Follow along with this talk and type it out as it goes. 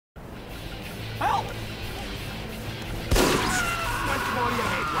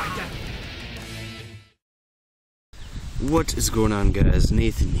What is going on, guys?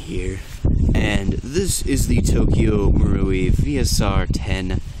 Nathan here, and this is the Tokyo Marui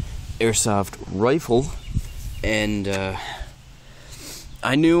VSR-10 Airsoft rifle. And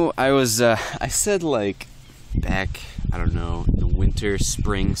I knew I said like back, I don't know, in the winter,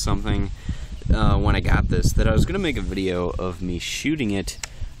 spring, something, when I got this, that I was gonna make a video of me shooting it,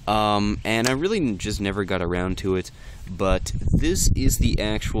 and I really just never got around to it. But this is the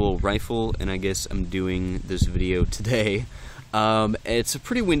actual rifle, and I guess I'm doing this video today. It's a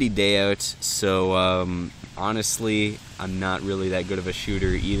pretty windy day out, so honestly, I'm not really that good of a shooter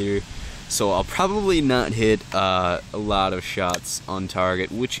either. So I'll probably not hit a lot of shots on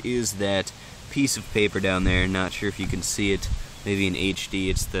target, which is that piece of paper down there. Not sure if you can see it, maybe in HD.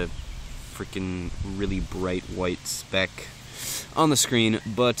 It's the freaking really bright white speck on the screen.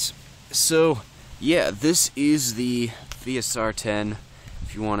 But so yeah, this is the VSR-10.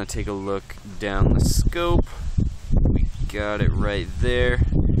 If you want to take a look down the scope, we got it right there.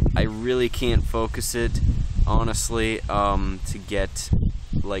 I really can't focus it, honestly, to get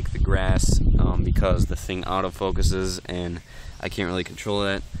like the grass, because the thing autofocuses and I can't really control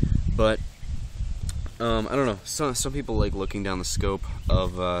that. But I don't know, some people like looking down the scope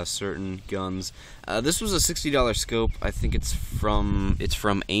of certain guns. This was a $60 scope. I think it's from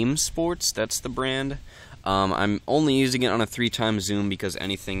Aim Sports. That's the brand. I'm only using it on a 3x zoom because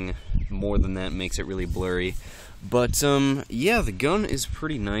anything more than that makes it really blurry. But yeah, the gun is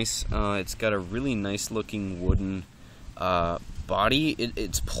pretty nice. It's got a really nice looking wooden body.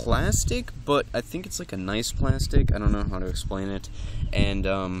 It's plastic, but I think it's like a nice plastic. I don't know how to explain it. And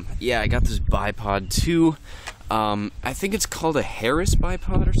yeah, I got this bipod too. I think it's called a Harris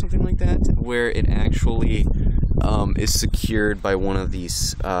bipod or something like that, where it actually is secured by one of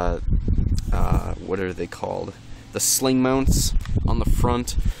these what are they called? The sling mounts on the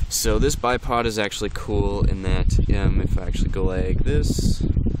front. So this bipod is actually cool in that if I actually go like this,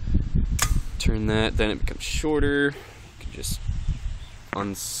 turn that, then it becomes shorter. You can just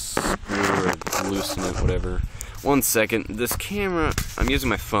unscrew or loosen it, whatever. One second, this camera, I'm using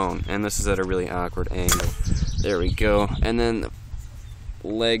my phone, and this is at a really awkward angle. There we go. And then the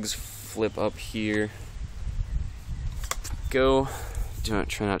legs flip up here. Go. Try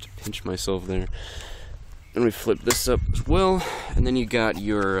not to pinch myself there. And we flip this up as well, and then you got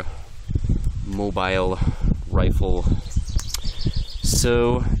your mobile rifle.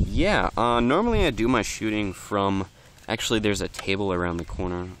 So yeah, normally I do my shooting from, actually there's a table around the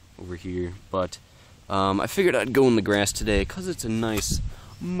corner over here, but I figured I'd go in the grass today because it's a nice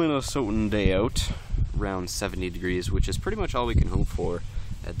Minnesotan day out, around 70 degrees, which is pretty much all we can hope for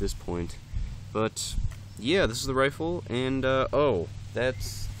at this point. But yeah, this is the rifle, and oh,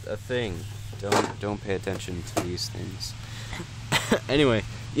 that's a thing. Don't pay attention to these things. Anyway,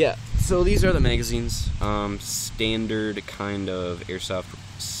 yeah, so these are the magazines. Standard kind of Airsoft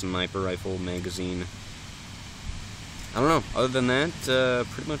sniper rifle magazine. I don't know, other than that,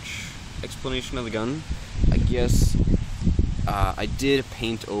 pretty much explanation of the gun. I guess I did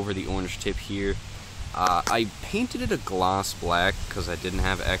paint over the orange tip here. I painted it a gloss black because I didn't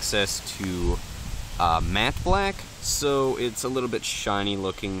have access to matte black, so it's a little bit shiny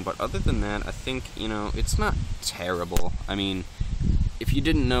looking, but other than that, I think, you know, it's not terrible. I mean, if you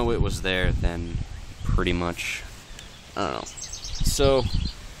didn't know it was there, then pretty much, I don't know. So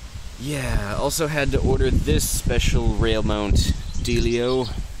yeah, also had to order this special rail mount dealio.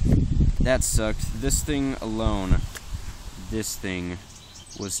 That sucked. This thing alone, this thing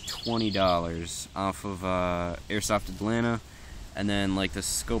was $20 off of Airsoft Atlanta. And then, like, the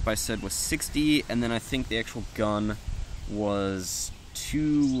scope I said was 60, and then I think the actual gun was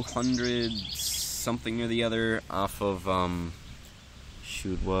 200 something or the other off of off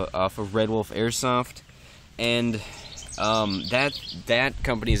of Red Wolf Airsoft. And that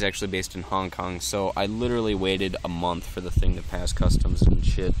company is actually based in Hong Kong, so I literally waited a month for the thing to pass customs and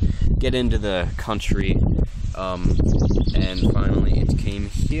shit, get into the country, and finally it came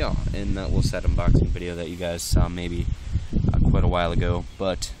here, and that was that unboxing video that you guys saw maybe quite a while ago.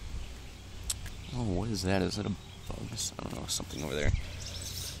 But oh, what is that? Is that a bug? I don't know, something over there.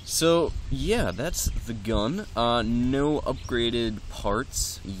 So yeah, that's the gun. No upgraded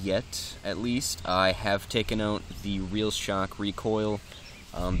parts yet, at least. I have taken out the Real Shock recoil,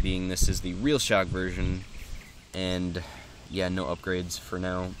 being this is the Real Shock version, and yeah, no upgrades for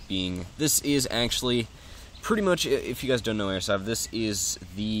now, being this is actually pretty much, if you guys don't know Airsoft, this is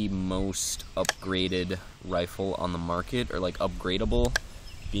the most upgraded rifle on the market, or like upgradable,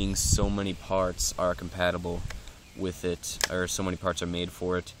 being so many parts are compatible with it, or so many parts are made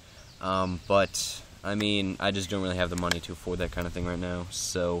for it. But I mean, I just don't really have the money to afford that kind of thing right now.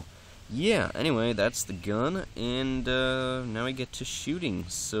 So, yeah, anyway, that's the gun, and now we get to shooting.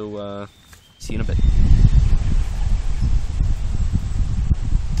 So, see you in a bit.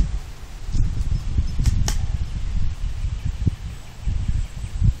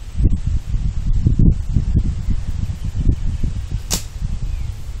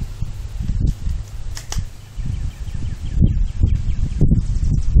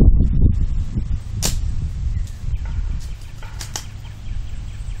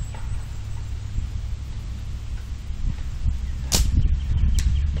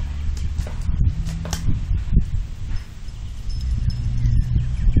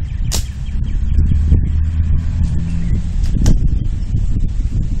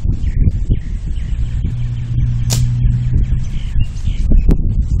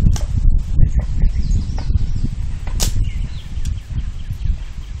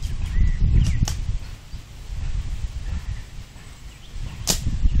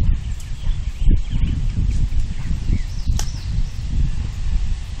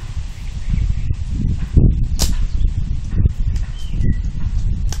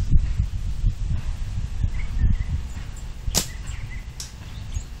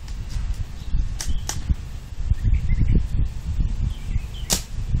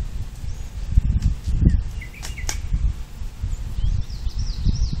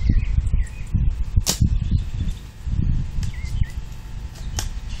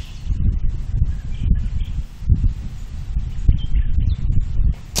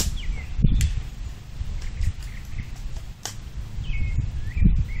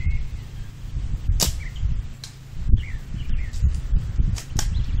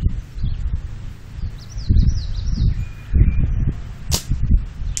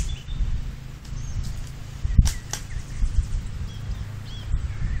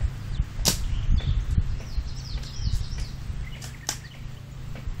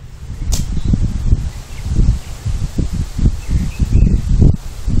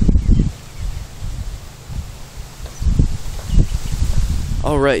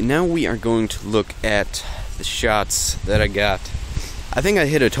 Alright, now we are going to look at the shots that I got. I think I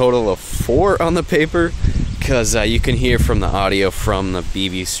hit a total of 4 on the paper, because you can hear from the audio from the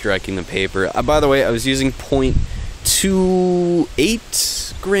BB striking the paper. By the way, I was using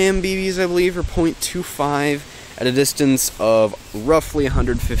 .28 gram BBs, I believe, or .25 at a distance of roughly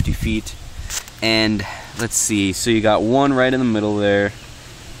 150 feet. And let's see, so you got one right in the middle there.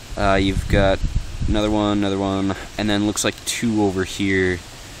 You've got another one, and then looks like 2 over here.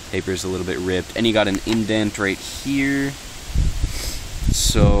 Paper's a little bit ripped, and you got an indent right here.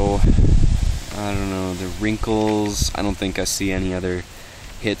 So, I don't know, the wrinkles, I don't think I see any other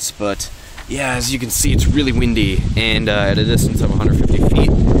hits, but yeah, as you can see, it's really windy, and at a distance of 150 feet,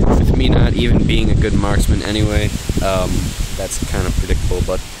 with me not even being a good marksman anyway, that's kind of predictable.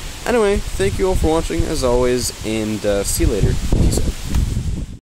 But anyway, thank you all for watching, as always, and see you later. Peace out.